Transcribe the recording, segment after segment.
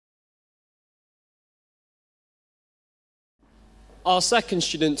Our second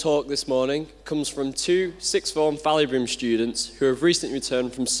student talk this morning comes from two sixth form Valley students who have recently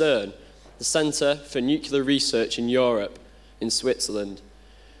returned from CERN, the Centre for Nuclear Research in Europe, in Switzerland.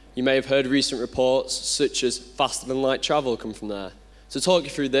 You may have heard recent reports such as faster than light travel come from there. To talk you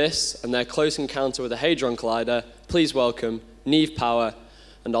through this and their close encounter with the Hadron Collider, please welcome Niamh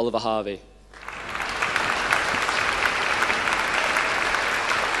and Oliver Harvey.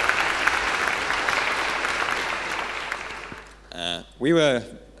 We were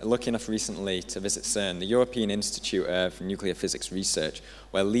lucky enough recently to visit CERN, the European Institute of Nuclear Physics Research,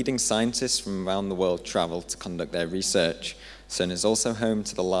 where leading scientists from around the world travel to conduct their research. CERN is also home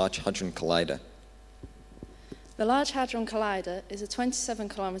to the Large Hadron Collider. The Large Hadron Collider is a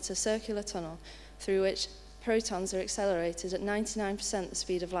 27-kilometre circular tunnel through which protons are accelerated at 99% the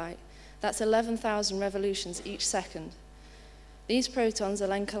speed of light. That's 11,000 revolutions each second. These protons are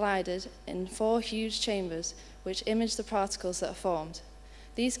then collided in 4 huge chambers which image the particles that are formed.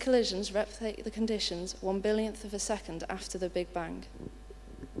 These collisions replicate the conditions 1/billionth of a second after the Big Bang.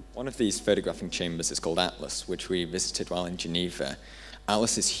 One of these photographing chambers is called Atlas, which we visited while in Geneva.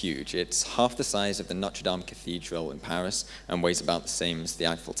 Atlas is huge. It's half the size of the Notre Dame Cathedral in Paris and weighs about the same as the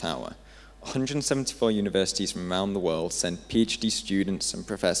Eiffel Tower. 174 universities from around the world send PhD students and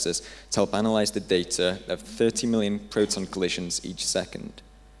professors to help analyze the data of 30 million proton collisions each second.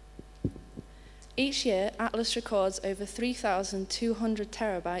 Each year, Atlas records over 3,200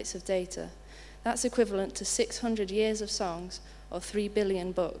 terabytes of data. That's equivalent to 600 years of songs or 3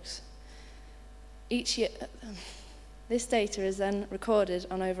 billion books. Each year, this data is then recorded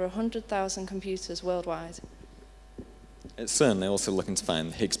on over 100,000 computers worldwide. At CERN, they're also looking to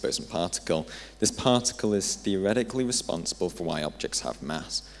find the Higgs boson particle. This particle is theoretically responsible for why objects have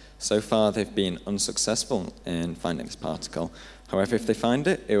mass. So far, they've been unsuccessful in finding this particle. However, if they find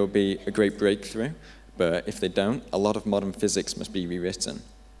it, it will be a great breakthrough. But if they don't, a lot of modern physics must be rewritten.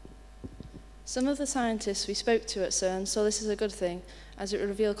 Some of the scientists we spoke to at CERN saw this as a good thing, as it would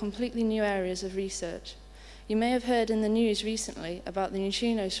reveal completely new areas of research. You may have heard in the news recently about the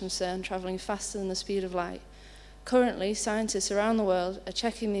neutrinos from CERN travelling faster than the speed of light. Currently, scientists around the world are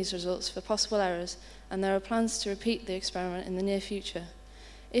checking these results for possible errors, and there are plans to repeat the experiment in the near future.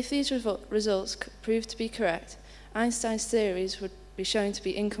 If these results prove to be correct, Einstein's theories would be shown to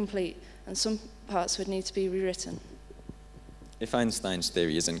be incomplete, and some parts would need to be rewritten. If Einstein's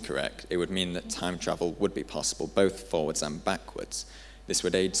theory is incorrect, it would mean that time travel would be possible, both forwards and backwards. This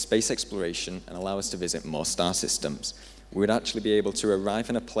would aid space exploration and allow us to visit more star systems. We would actually be able to arrive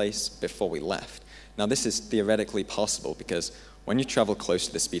in a place before we left. Now, this is theoretically possible because when you travel close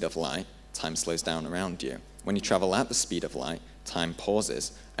to the speed of light, time slows down around you. When you travel at the speed of light, time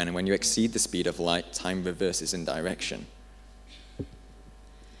pauses. And when you exceed the speed of light, time reverses in direction.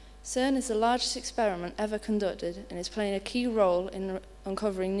 CERN is the largest experiment ever conducted and is playing a key role in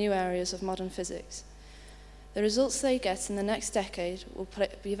uncovering new areas of modern physics. The results they get in the next decade will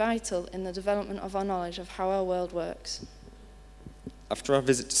be vital in the development of our knowledge of how our world works. After our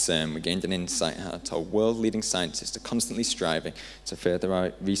visit to CERN, we gained an insight into how world-leading scientists are constantly striving to further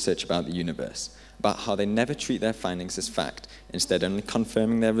our research about the universe, about how they never treat their findings as fact, instead only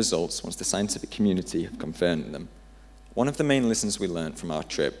confirming their results once the scientific community have confirmed them. One of the main lessons we learned from our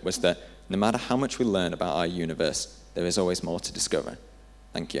trip was that no matter how much we learn about our universe, there is always more to discover.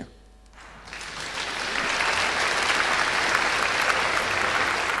 Thank you.